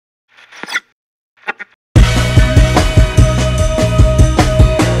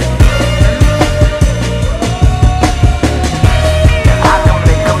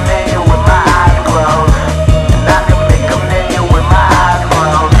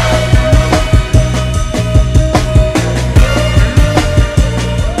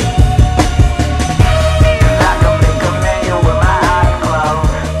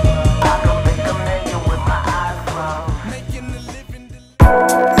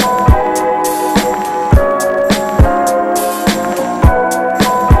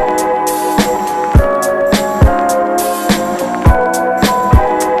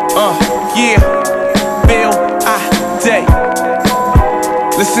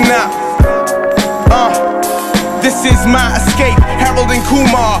Listen up. This is my escape, Harold and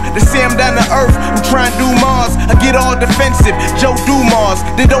Kumar. They say I'm down to earth, I'm trying to do Mars. I get all defensive, Joe Dumars.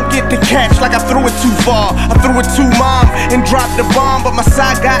 They don't get the catch like I threw it too far. I threw it too mom and dropped the bomb, but my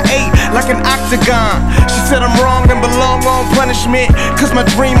side got 8 like an octagon. She said I'm wrong and belong on punishment, cause my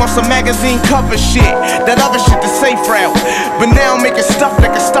dream on some magazine cover shit. That other shit the safe route, but now I'm making stuff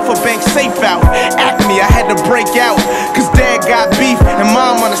like a stuffer bank safe out. Acme, I had to break out, cause dad got beef and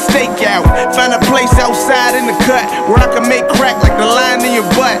mom on a stakeout. Found a place outside in the cut where I can make crack like the line in your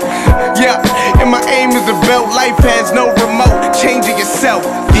butt. Yeah, and my aim is to belt. Life has no remote, change it yourself.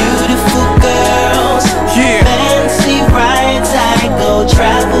 Beautiful girls, yeah. Fancy rides, I go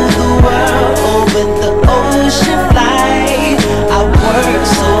travel the world, over the ocean flight. I work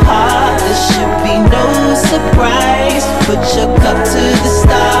so hard, there should be no surprise. Put your cup to the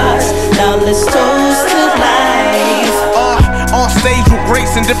stars, now let's toast to life. On stage with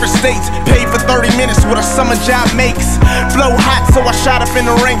grace in different states, paid for 30 minutes what a summer job makes. Flow hot, so I shot up in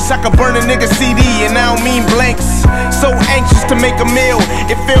the ranks. I could burn a nigga CD and I don't mean blanks. So anxious to make a meal,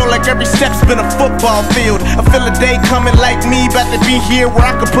 it feel like every step's been a football field. I feel a day coming like me, about to be here where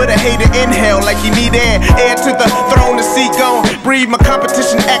I could put a hater inhale like he need air. Air to the throne, the seat gon' breathe. My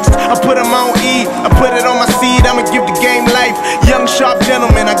competition X'd, I put him on E. I put it on my seed, I'ma give the game life. Young sharp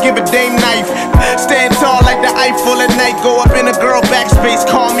gentleman, I give a dame knife. Stand tall like the Eiffel at night, go up in a girl backspace,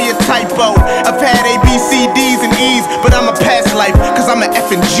 call me a typo. I've had A, B, C, D's and E's, but I'm a past life, cause I'm a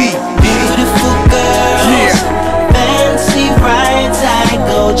F and G. Beautiful girls, yeah. Fancy rides, I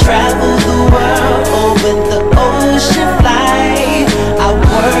go travel the world, over the ocean flight. I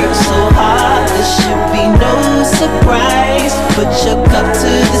work so hard, there should be no surprise. Put your cup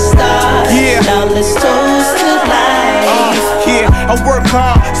to the stars, yeah. Now let's toast to life. Yeah, I work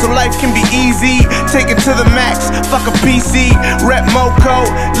hard so life can be easy. Take it to the max, fuck a PC. Rep Moco,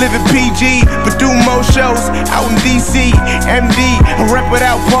 live in PG, but do more shows out in DC. MD, I rep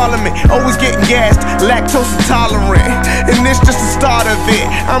without parliament, always getting gassed, lactose intolerant. And this just the start of it.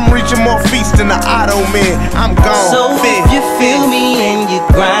 I'm reaching more feats than the Auto Man. I'm gone. So if you feel me and you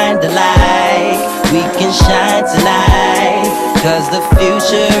grind the light, we can shine tonight, cause the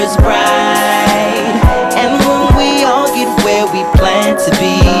future is bright. And when we all get where we plan to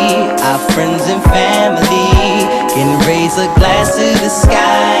be, our friends and family can raise a glass to the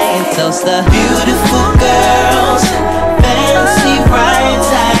sky and toast the beautiful girls. Fancy rides,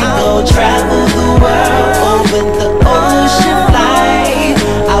 I go travel the world, over the ocean flight.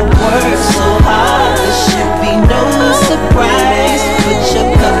 I work so hard, there should be no surprise. Put your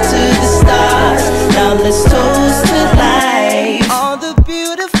cup to the stars, now let's toast to life. All the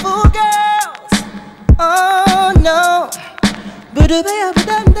beautiful girls, oh no.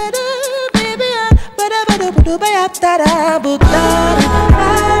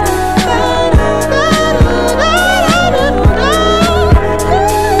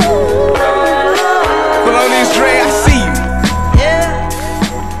 Thelonious Dre, I see you. Yeah.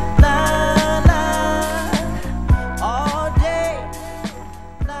 La, la. All day.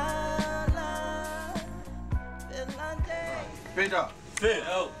 La, la. Big dog. Phil.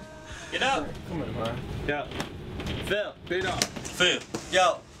 Oh. Get up. Come on, man. Yeah. Phil. Big dog. Phil.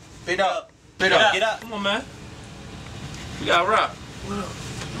 Yo. Big dog. Big Get dog. up. Get up. Come on, man. We got rock.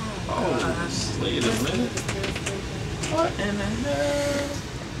 Oh, slid it, man. What in the hell?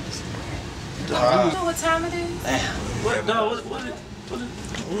 You know what time it is? Damn. What? No, what?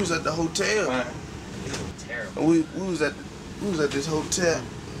 We was at the hotel. Terrible. We was at this hotel.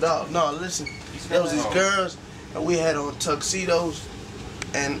 No, listen. There was these girls, and we had on tuxedos,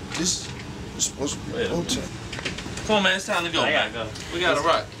 and this was supposed to be a hotel. Come on, man. It's time to go. I gotta go. We gotta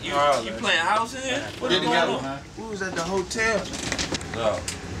rock. You playing house in here? What is going on? We was at the hotel. No.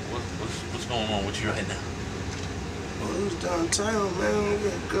 What's going on with you right now? Well, we was downtown, man. We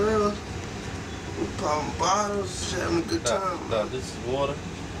had girls. We popping bottles, just having a good time. No, this is water,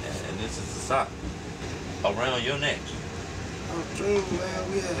 and this is the sock around your neck. I was dreaming, man.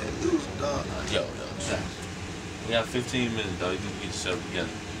 It was dark. Yo, Jack. We got 15 minutes, dog. You need to get yourself together.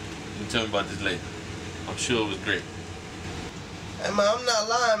 You can tell me about this later. I'm sure it was great. Hey, man, I'm not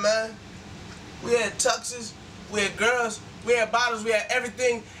lying, man. We had tuxes, we had girls, we had bottles, we had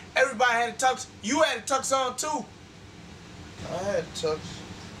everything. Everybody had a tux. You had a tux on, too. I had a tux.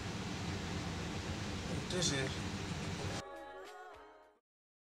 This is